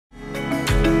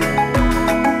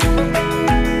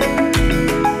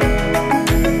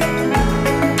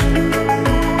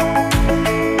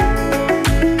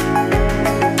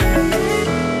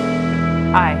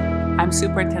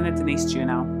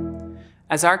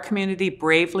As our community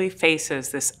bravely faces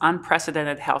this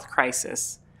unprecedented health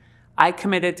crisis, I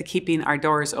committed to keeping our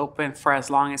doors open for as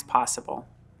long as possible.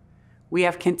 We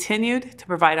have continued to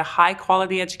provide a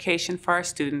high-quality education for our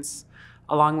students,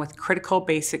 along with critical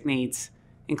basic needs,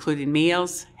 including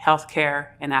meals,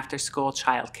 healthcare, and after-school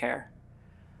childcare.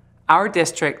 Our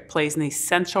district plays an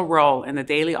essential role in the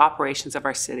daily operations of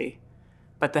our city,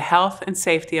 but the health and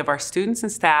safety of our students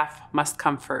and staff must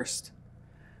come first.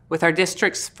 With our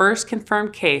district's first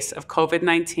confirmed case of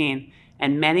COVID-19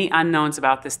 and many unknowns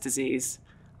about this disease,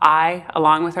 I,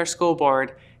 along with our school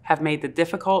board, have made the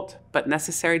difficult but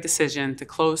necessary decision to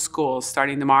close schools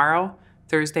starting tomorrow,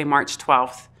 Thursday, March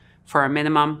 12th, for a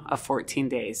minimum of 14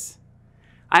 days.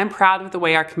 I am proud of the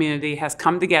way our community has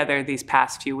come together these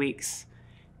past few weeks,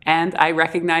 and I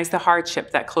recognize the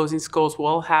hardship that closing schools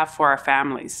will have for our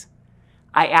families.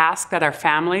 I ask that our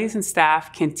families and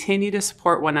staff continue to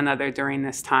support one another during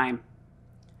this time.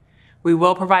 We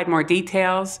will provide more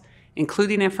details,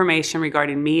 including information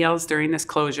regarding meals during this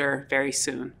closure, very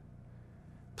soon.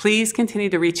 Please continue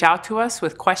to reach out to us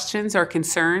with questions or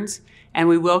concerns, and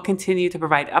we will continue to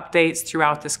provide updates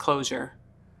throughout this closure.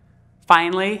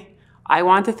 Finally, I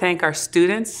want to thank our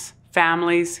students,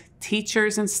 families,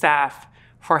 teachers, and staff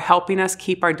for helping us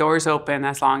keep our doors open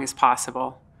as long as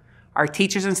possible. Our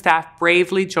teachers and staff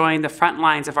bravely joined the front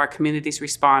lines of our community's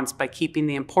response by keeping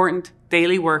the important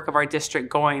daily work of our district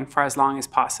going for as long as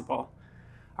possible.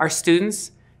 Our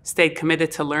students stayed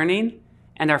committed to learning,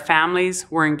 and our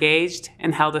families were engaged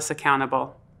and held us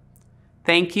accountable.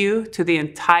 Thank you to the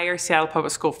entire Seattle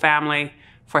Public School family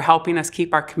for helping us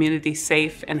keep our community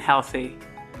safe and healthy.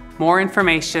 More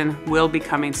information will be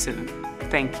coming soon.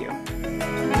 Thank you.